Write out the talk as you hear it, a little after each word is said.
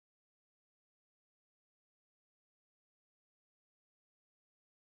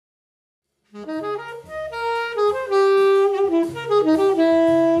A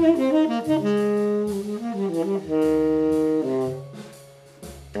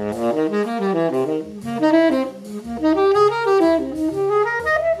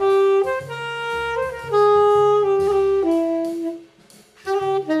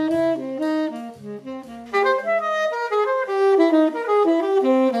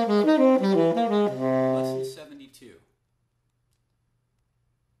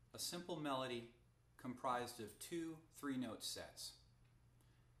simple melody comprised of 2 3-note sets.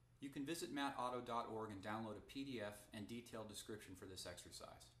 You can visit mattotto.org and download a PDF and detailed description for this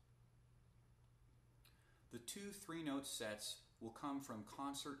exercise. The 2 3-note sets will come from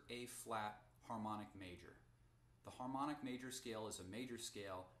concert A-flat harmonic major. The harmonic major scale is a major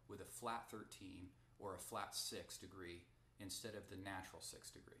scale with a flat 13 or a flat 6 degree instead of the natural 6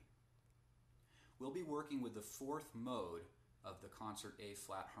 degree. We'll be working with the 4th mode of the concert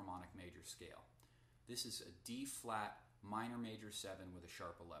A-flat harmonic major scale. This is a D-flat minor major 7 with a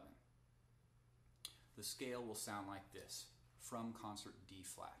sharp 11. The scale will sound like this, from concert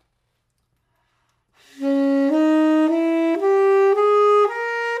D-flat.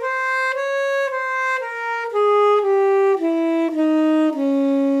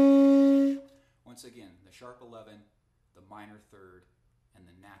 Once again, the sharp 11, the minor 3rd, and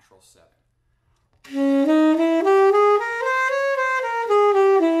the natural 7.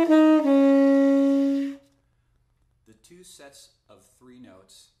 The 2 sets of 3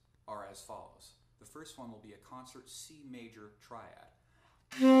 notes are as follows. The first one will be a concert C major triad.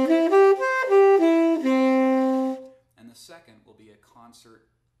 And the second will be a concert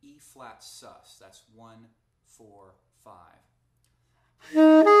E-flat sus. That's 1, 4, 5.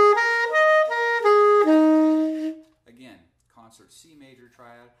 Again, concert C major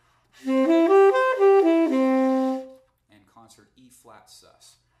triad and concert E-flat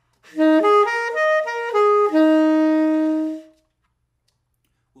sus.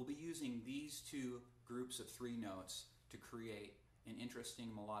 We'll be using these 2 groups of 3 notes to create an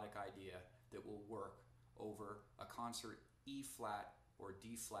interesting melodic idea that will work over a concert E-flat or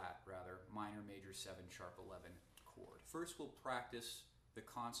D-flat rather, minor major 7 sharp 11 chord. First we'll practice the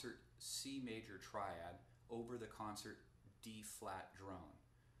concert C major triad over the concert D-flat drone.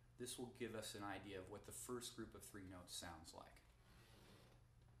 This will give us an idea of what the first group of 3 notes sounds like.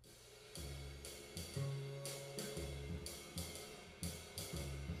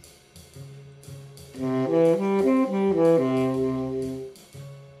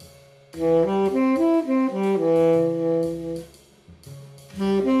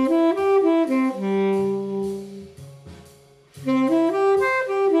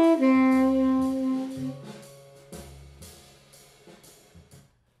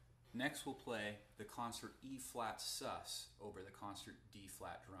 Next we'll play the concert E-flat sus over the concert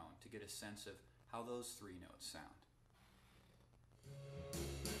D-flat drone to get a sense of how those 3 notes sound.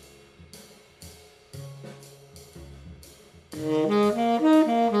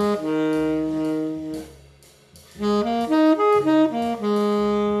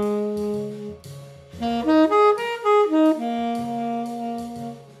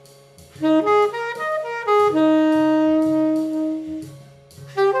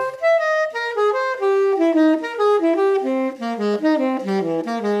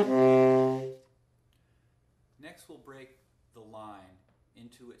 Next we'll break the line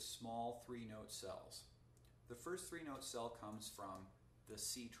into its small 3-note cells. The first 3-note cell comes from the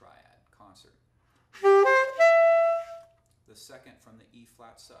C triad concert. The second from the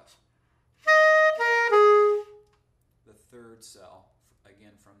E-flat sus. The third cell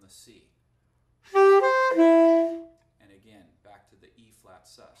again from the C. And again back to the E-flat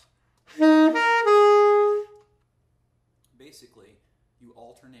sus. Basically, you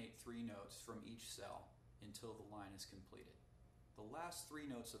alternate 3 notes from each cell until the line is completed. The last 3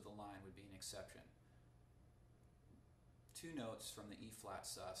 notes of the line would be an exception. 2 notes from the E-flat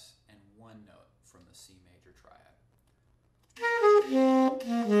sus and 1 note from the C major triad.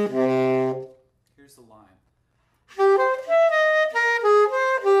 Here's the line.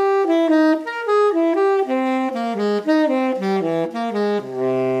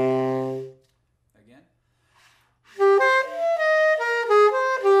 Again.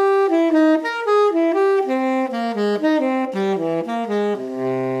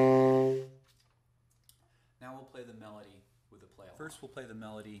 Now we'll play the melody with a play along. First we'll play the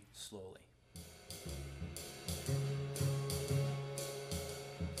melody slowly.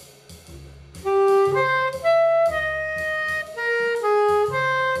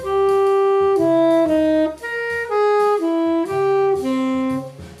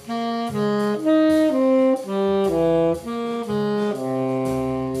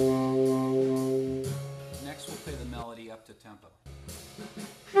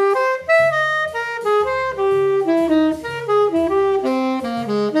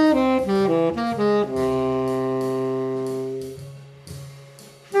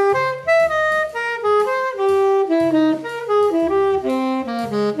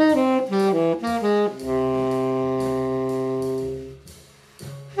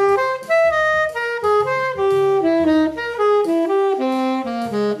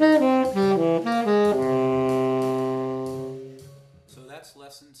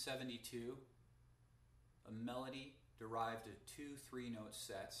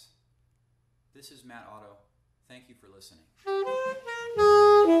 sets. This is Matt Otto. Thank you for listening.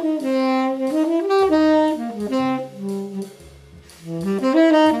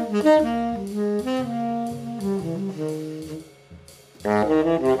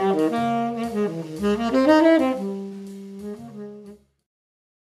 Thank you.